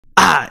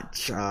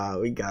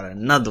Child, we got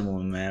another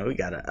one, man. We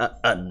got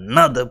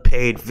another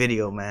paid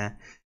video, man.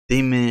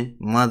 Demun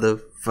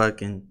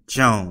motherfucking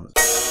Jones.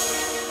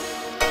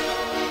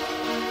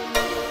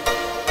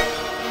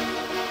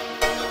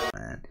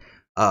 Man.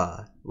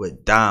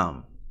 With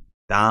Dom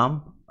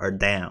or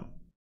Damn.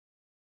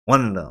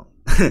 One of them.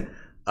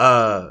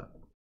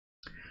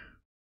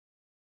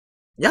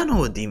 Y'all know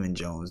what Demun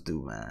Jones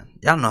do, man.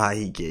 Y'all know how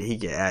he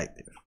get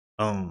active.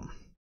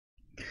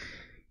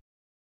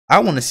 I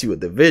want to see what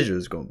the visual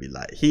is gonna be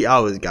like. He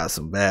always got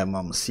some bad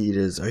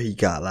mamacitas, or he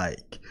got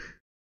like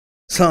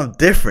something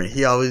different.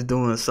 He always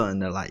doing something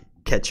to like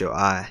catch your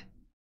eye.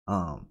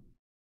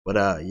 But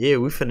yeah,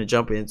 we finna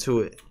jump into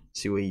it.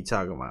 See what he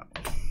talking about.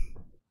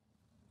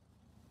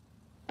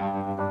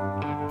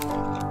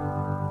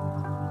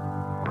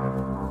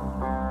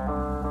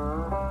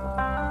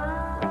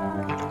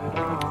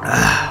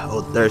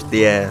 Oh,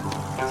 thirsty ass.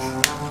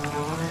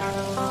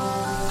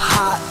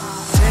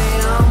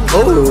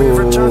 Oh,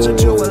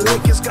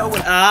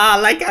 I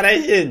like how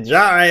that shit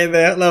dropped right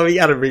there. No, we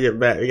gotta bring it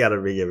back. We gotta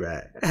bring it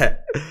back.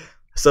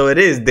 So it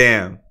is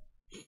Damn.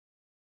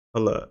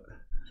 Hold up.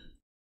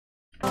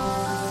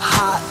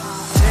 Hot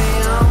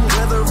damn,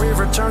 where the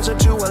river turns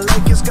into a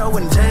lake, it's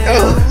going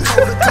down.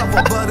 Hold a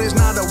couple, but it's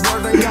not a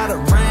word I got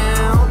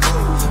around.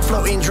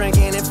 Floating,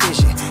 drinking, and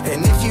fishing.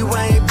 And if you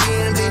ain't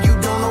been, then you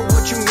don't know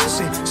what you're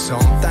missing.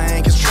 Some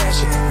think it's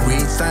trashy, we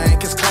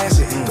think it's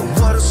classy. The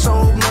water's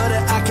so muddy,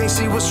 I can't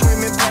see what's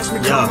swimming past me.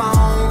 Come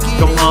on,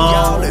 come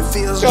on, it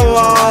feels come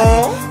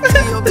on.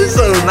 It's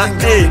so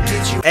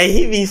nice. Hey,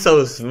 he be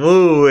so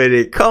smooth with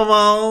it. Come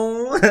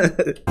on.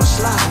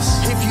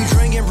 If you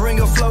drink and bring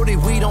a floaty,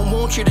 we don't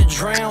want you to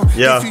drown.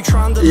 Yeah, if you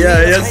trying to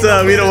yes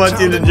sir, we don't want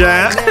you to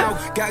drown.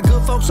 Got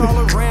good folks all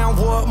around.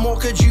 What more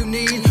could you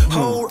need?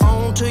 Hold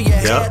on to your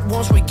head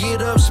once we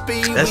get up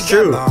speed. That's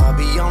true.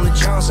 On the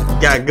Johnson.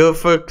 Got good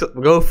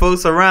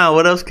folks around.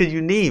 What else could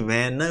you need,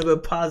 man? Nothing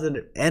but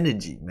positive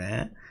energy,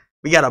 man.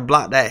 We gotta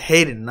block that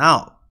hating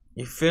out.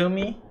 You feel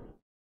me?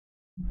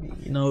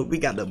 You know, we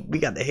got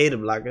the hater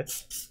blocker.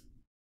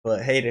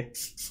 But hater.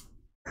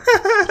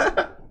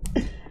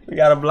 We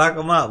gotta block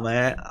them out,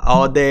 man.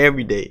 All day,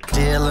 every day.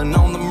 Dealing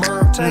on the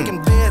Merc,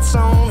 taking bets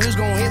on who's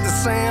gonna hit the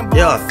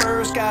sandbar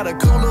first. Got a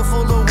cooler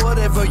full of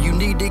whatever you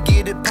need to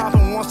get it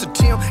popping. Once the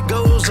temp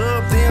goes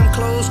up, them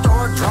clothes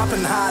start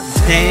dropping. Hot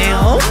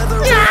damn.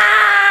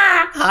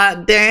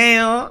 Hot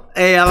damn.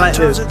 Hey, I like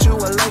this. Into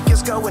a lake,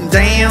 it's going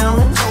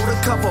down. Told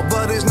a couple,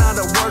 but it's not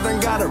a word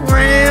and got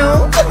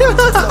around.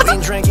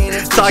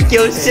 Talk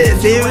your shit,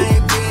 dude.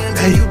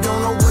 Hey. You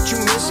don't know what you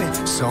missing.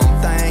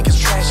 Some think it's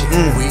trashy,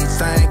 we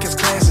think it's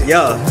classy.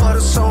 Yo.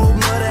 Water's so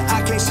muddy,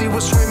 I can't see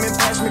what's swimming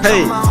past me.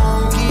 Hey. Come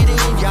on, get in,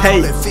 y'all. Hey.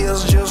 It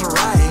feels just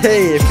right.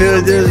 Hey, it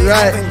feels just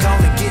right.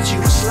 Gonna get you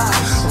a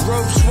slice.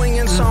 Rope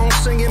swinging, song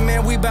singing,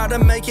 man, we about to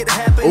make it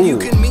happen. You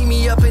can meet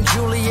me up in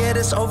Juliet,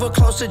 it's over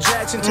close to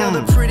Jackson. Tell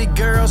the pretty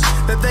girls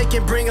that they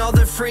can bring all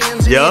their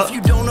friends. If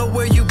you don't know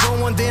where you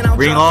going, then I'll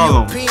bring drop all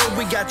you a pin.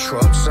 We got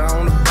trucks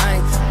on the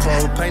bank,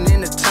 propane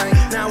in the tank.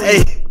 Now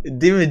hey,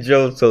 Demun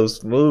Jones so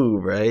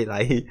smooth, right?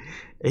 Like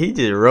he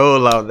just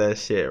roll off that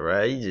shit,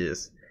 right?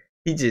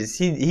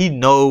 He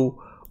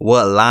know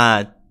what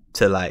line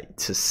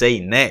to say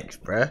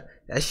next, bruh.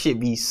 That shit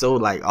be so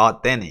like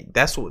authentic.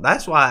 That's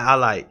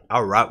why I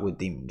rock with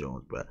Demun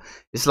Jones, bro.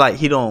 It's like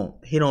he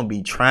don't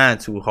be trying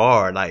too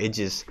hard. Like it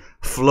just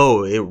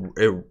flow.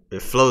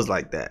 It flows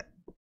like that.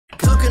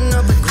 Cooking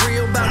up the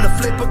grill, about to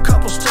flip a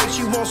couple steaks.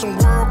 You want some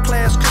world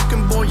class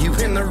cooking, boy? You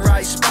in the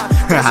right spot.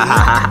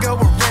 Go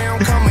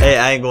around, hey,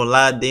 I ain't gonna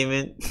lie,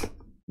 Demun.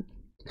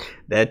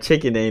 That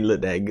chicken ain't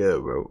look that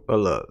good, bro.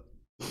 Hold up.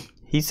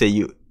 He said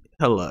you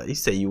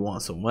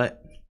want some what?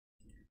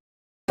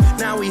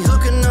 Now we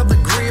hooking up the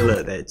grill.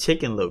 Look, that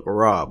chicken look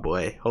raw,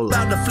 boy. Hold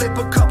on. About to flip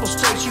a couple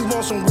steaks. You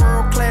want some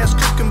world class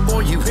cooking, boy?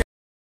 You.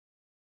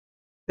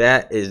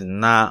 That is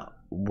not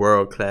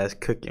world class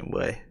cooking,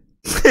 boy.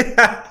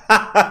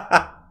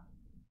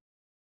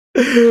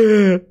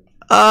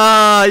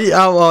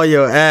 I'm on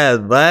your ass,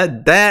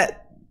 but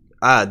that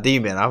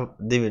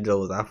Demun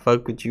Jones, I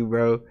fuck with you,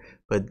 bro.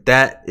 But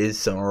that is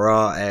some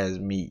raw ass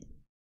meat.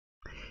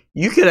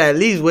 You could at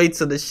least wait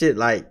till the shit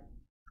like,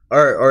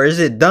 or is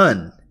it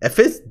done? If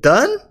it's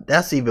done,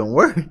 that's even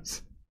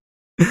worse.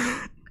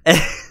 And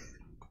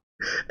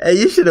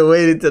you should have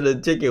waited till the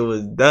chicken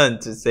was done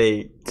to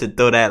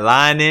throw that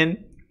line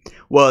in.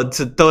 Well,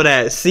 to throw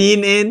that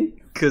scene in,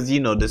 because you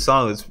know the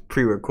song was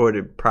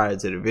pre-recorded prior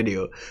to the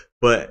video.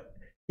 But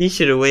he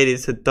should have waited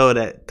to throw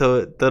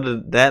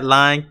that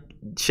line.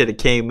 Should have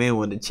came in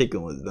when the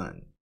chicken was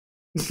done.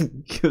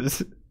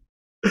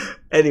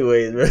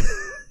 Anyways, bro.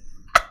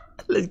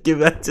 Let's get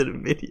back to the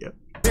video.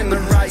 In the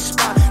right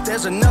spot,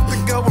 there's enough to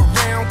go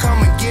around.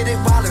 Come and get it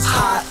while it's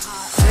hot.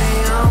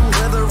 Damn,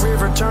 where the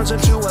river turns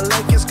into a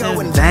lake, it's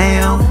going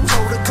down.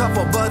 Told a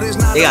couple, but it's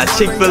not. They got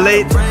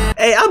Chick-fil-A.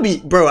 Hey, I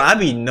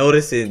be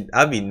noticing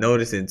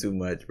too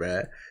much,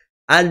 bruh.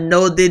 I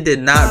know they did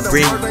not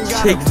bring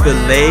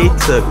Chick-fil-A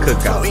to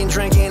cookout.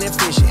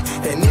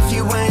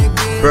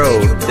 Bro,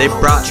 they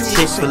brought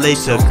Chick-fil-A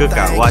to a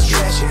cookout. Watch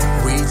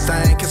it.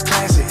 think it's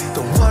classy.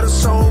 The water's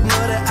so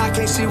muddy, I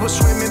can't see what's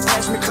swimming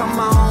past me. Come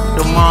on,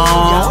 come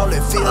on. y'all,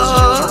 it feels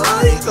just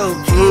right. So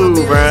smooth,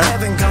 bruh.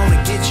 Heaven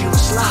gonna get you a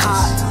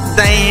slice.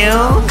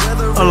 Damn.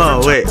 Hold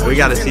on, wait, we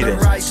gotta see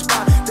this.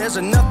 There's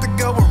enough to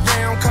go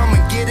around, come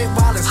and get it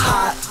while it's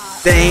hot.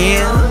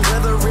 Damn. Where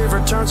the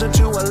river turns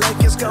into a lake,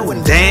 it's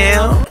going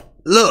Damn.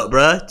 Look,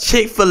 bruh.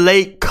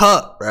 Chick-fil-A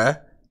cup, bruh.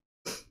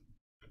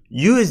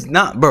 You is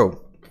not,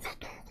 bro.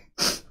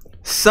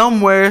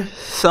 Somewhere,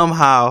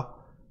 somehow,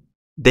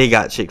 they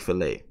got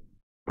Chick-fil-A.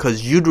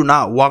 Cause you do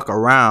not walk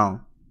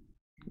around.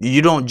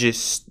 You don't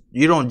just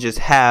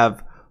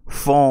have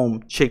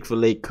foam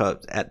Chick-fil-A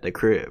cups at the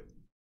crib.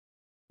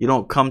 You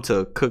don't come to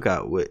a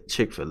cookout with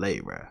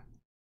Chick-fil-A, bro.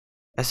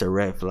 That's a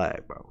red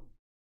flag, bro.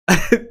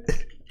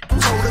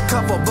 Told a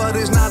couple, but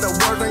it's not a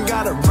word and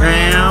got a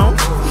round.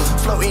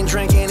 Floating,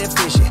 drinking, and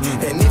fishing.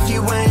 And if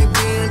you ain't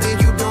been, then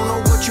you don't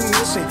know what you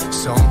missing.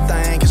 Some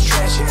think it's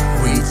trashy,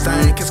 we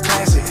think it's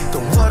classy. The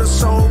water's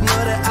so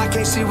muddy, I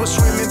can't see what's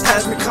swimming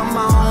past me. Come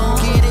on,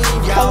 get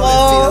in,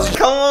 y'all.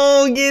 Come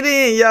on, get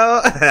in,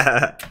 y'all.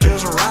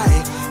 Feels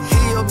right.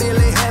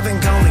 Hillbilly heaven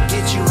gonna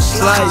get you a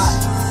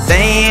slice.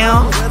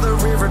 Damn. Where the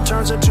river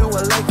turns into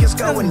a lake, it's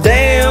going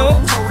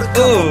down. Told a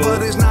couple,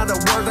 but it's not a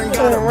word and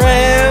got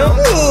around.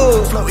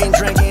 Floating,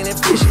 drinking, and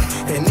fishing.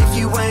 And if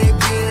you ain't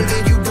been,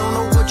 then you don't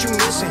know what you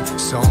missing.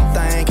 Some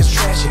think it's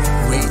trashy,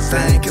 we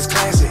think it's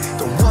classy.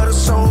 The water's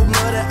so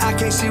muddy, I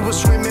can't see what's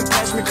swimming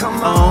past me.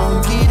 Come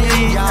on, get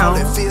in, y'all,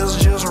 it feels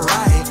just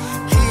right.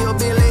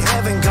 Hillbilly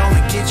heaven gonna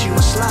get you a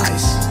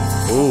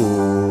slice.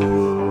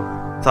 Ooh,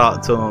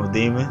 talk to him,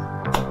 Demon.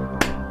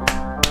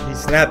 He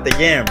snapped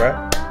again,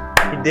 bro.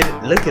 He did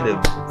it. Look at the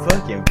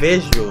fucking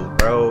visuals,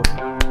 bro.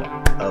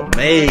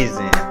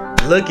 Amazing.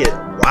 Look at,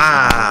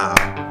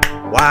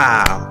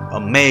 wow,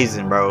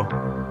 amazing, bro.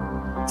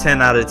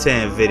 10 out of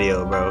 10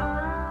 video, bro.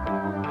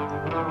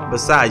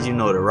 Besides, you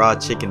know, the raw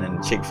chicken and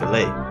the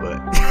Chick-fil-A, but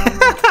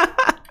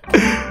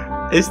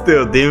it's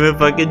still Demon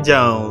fucking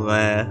Jones,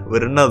 man,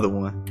 with another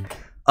one.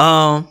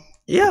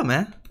 Yeah,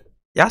 man.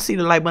 Y'all see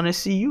the like button and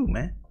see you,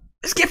 man.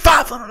 Let's get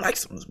 500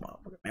 likes on this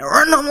motherfucker, man.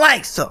 Run them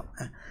likes up,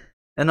 man.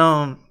 And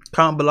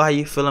comment below how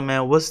you feeling,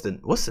 man. What's the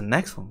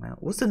next one, man?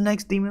 What's the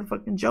next Demon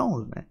fucking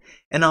Jones, man?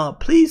 And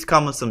please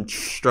comment some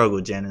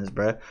Struggle Jennings,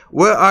 bro.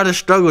 Where are the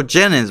Struggle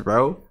Jennings,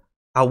 bro?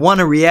 I want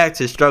to react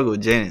to Struggle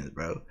Jennings,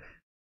 bro.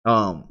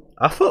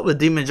 I fuck with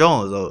Demon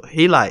Jones though.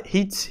 He like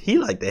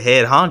the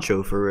head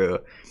honcho for real.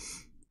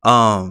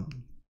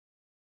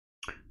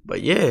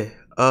 But yeah,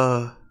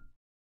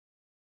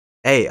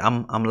 hey,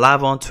 I'm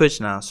live on Twitch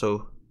now,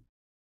 so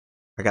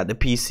I got the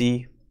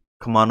PC.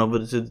 Come on over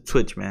to the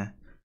Twitch, man.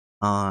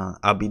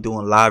 I'll be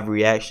doing live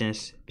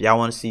reactions. If y'all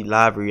want to see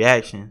live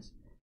reactions,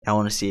 y'all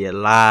want to see it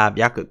live,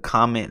 y'all could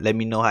comment, let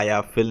me know how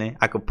y'all feeling.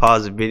 I could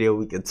pause the video,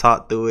 we can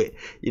talk through it.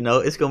 You know,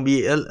 it's gonna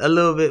be a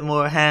little bit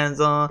more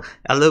hands-on,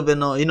 a little bit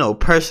more, you know,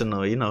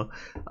 personal, you know.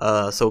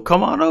 So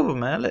come on over,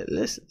 man.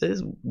 Let's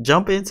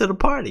jump into the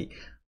party.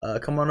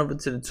 Come on over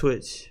to the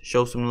Twitch,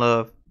 show some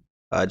love.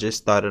 I just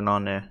started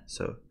on there,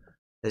 so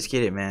let's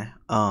get it, man.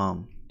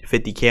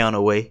 50K on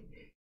the way.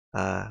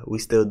 We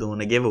still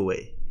doing a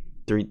giveaway.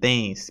 3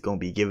 things gonna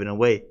be given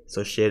away,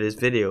 so share this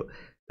video.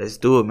 Let's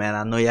do it, man.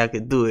 I know y'all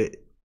could do it.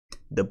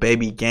 The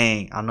baby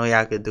gang, I know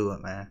y'all could do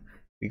it, man.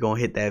 We gonna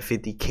hit that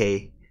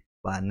 50K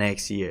by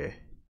next year.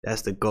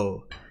 That's the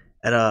goal.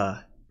 And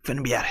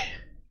finna be out of here.